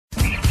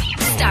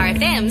Star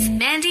FM's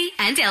Mandy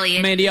and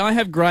Elliott. Mandy, I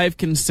have grave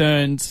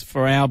concerns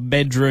for our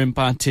bedroom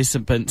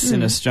participants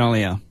in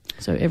Australia.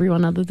 So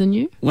everyone other than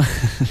you?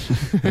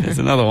 There's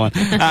another one.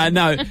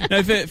 No,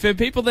 for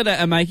people that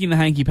are making the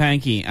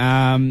hanky-panky,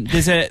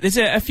 there's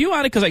a few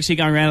articles actually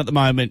going around at the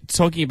moment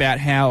talking about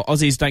how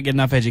Aussies don't get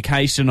enough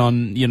education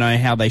on, you know,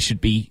 how they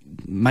should be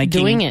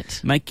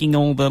making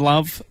all the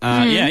love.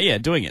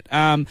 Doing it.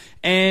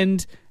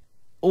 And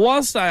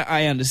whilst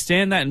I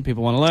understand that and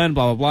people want to learn,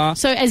 blah, blah, blah.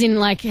 So as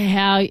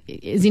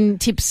in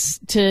tips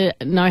to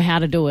know how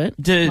to do it?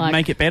 To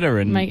make it better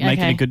and make it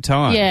a good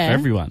time for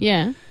everyone.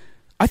 Yeah.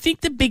 I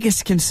think the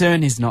biggest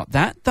concern is not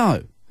that,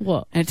 though.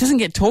 What? And it doesn't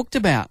get talked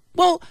about.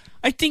 Well,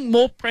 I think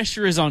more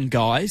pressure is on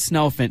guys.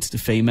 No offence to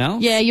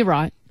females. Yeah, you're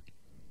right.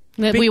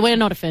 We're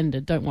not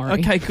offended, don't worry.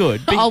 Okay, good.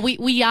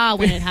 We are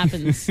when it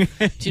happens. Do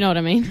you know what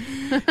I mean?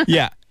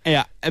 Yeah.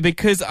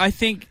 Because I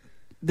think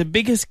the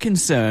biggest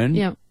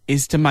concern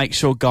is to make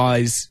sure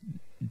guys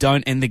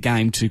don't end the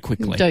game too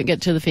quickly. Don't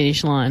get to the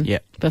finish line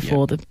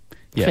before the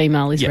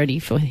female is ready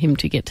for him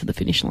to get to the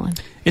finish line.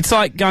 It's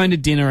like going to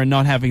dinner and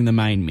not having the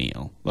main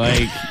meal.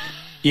 Like,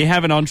 you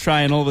have an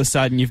entree and all of a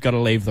sudden you've got to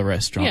leave the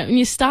restaurant. Yeah, and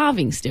you're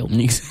starving still.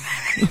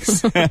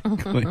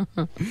 Exactly.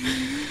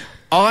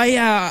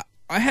 I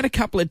had a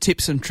couple of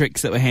tips and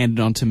tricks that were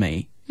handed on to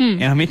me.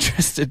 And I'm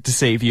interested to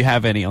see if you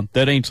have any on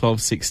 13,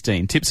 12,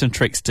 16. Tips and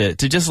tricks to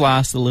just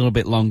last a little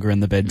bit longer in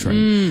the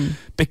bedroom.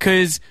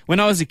 Because when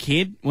I was a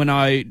kid, when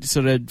I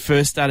sort of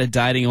first started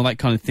dating, all that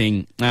kind of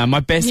thing, my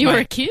best mate... You were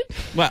a kid?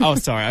 Well,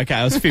 sorry. Okay,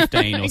 I was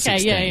 15 or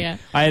 16. Yeah.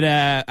 I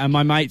had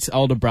my mate's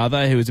older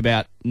brother who was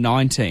about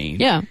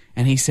 19. Yeah.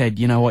 And he said,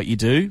 you know what you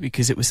do?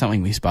 Because it was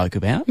something we spoke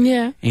about.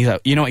 Yeah. And he's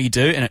like, you know what you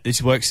do? And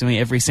this works for me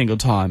every single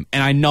time.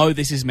 And I know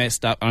this is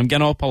messed up. I'm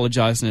going to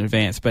apologise in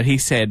advance. But he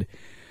said...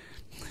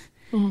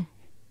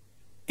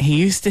 He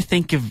used to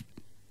think of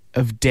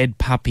dead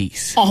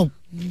puppies. Oh,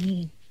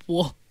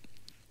 what?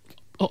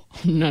 Oh,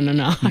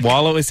 no.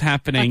 While it was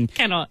happening, I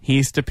cannot. He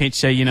used to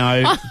picture,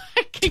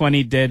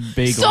 20 dead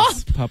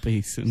beagles,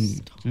 puppies,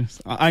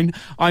 and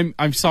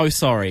I'm so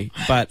sorry,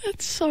 but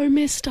that's so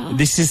messed up.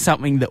 This is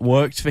something that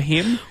worked for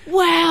him.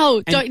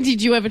 Wow!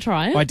 Did you ever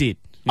try it? I did.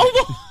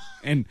 Oh,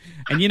 and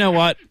you know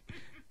what?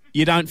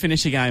 You don't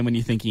finish a game when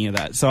you're thinking of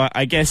that. So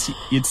I guess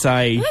you'd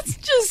say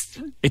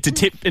it's a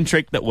tip and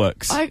trick that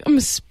works. I'm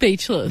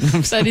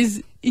speechless. That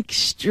is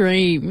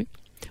extreme.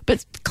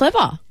 But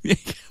clever.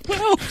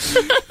 Well, he's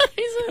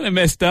kind of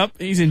messed up.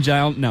 He's in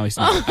jail. No, he's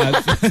not.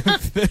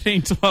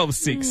 13, 12,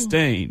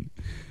 16.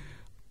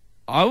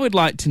 I would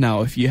like to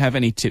know if you have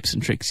any tips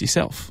and tricks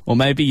yourself, or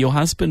maybe your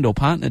husband or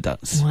partner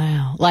does.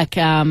 Wow. Like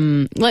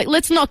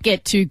let's not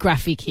get too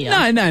graphic here.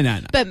 No.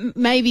 But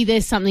maybe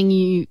there's something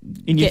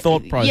in your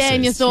thought process. Yeah,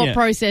 in your thought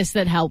process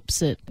that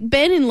helps it.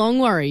 Ben in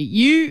Longworry,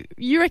 you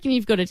reckon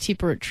you've got a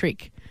tip or a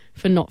trick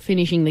for not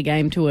finishing the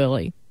game too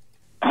early?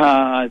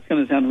 It's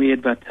going to sound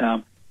weird, but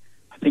I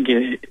think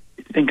you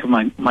think of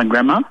my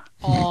grandma.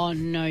 Oh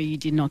no, you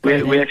did not go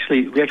there. We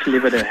actually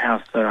live at her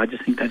house, so I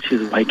just think that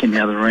she's awake in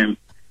the other room.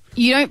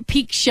 You don't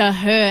picture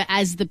her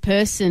as the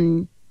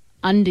person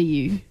under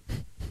you.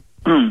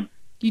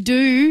 You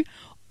do?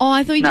 Oh,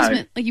 I thought you just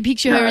meant like you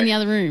picture her in the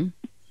other room.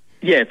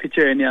 Yeah,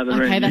 picture her in the other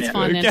room. Okay, that's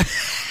fine then.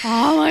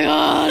 Oh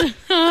my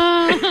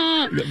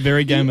God.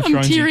 Very Game of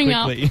Thrones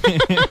quickly.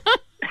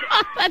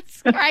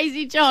 That's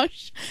crazy,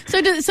 Josh. So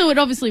it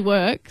obviously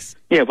works.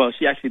 Yeah, well,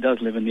 she actually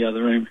does live in the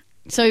other room.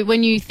 So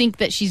when you think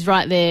that she's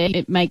right there,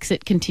 it makes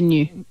it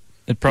continue.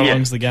 It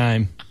prolongs the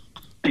game.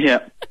 Yeah.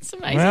 That's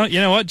amazing. Well, you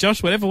know what,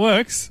 Josh? Whatever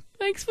works.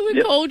 Thanks for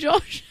the call,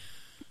 Josh.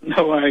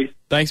 No worries.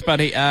 Thanks,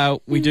 buddy.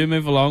 We do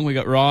move along. We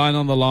got Ryan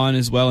on the line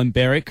as well in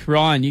Berwick.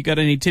 Ryan, you got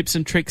any tips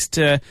and tricks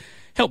to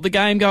help the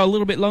game go a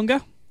little bit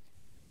longer?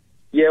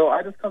 Yeah, well,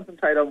 I just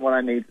concentrate on what I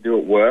need to do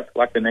at work,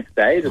 like the next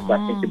day. Just like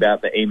think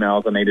about the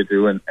emails I need to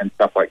do and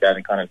stuff like that,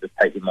 and kind of just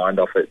take your mind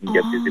off it and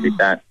get busy with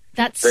that.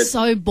 That's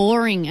so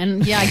boring,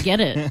 and I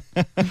get it.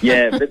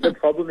 Yeah, but the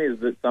problem is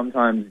that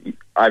sometimes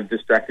I've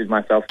distracted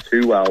myself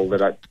too well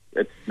that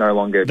it's no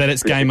longer... That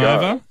it's game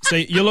over? So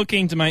you're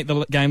looking to make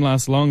the game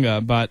last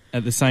longer, but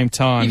at the same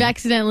time... You've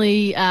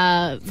accidentally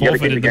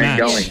forfeited the game match.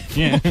 Going.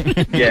 Yeah.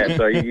 Yeah,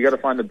 so you got to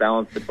find the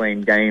balance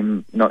between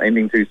game not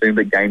ending too soon,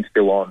 but game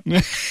still on.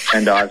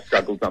 And I've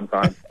struggled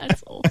sometimes.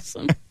 That's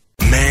awesome.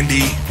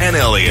 Mandy and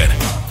Elliott.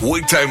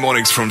 Weekday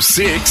mornings from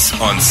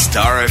 6 on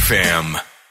Star FM.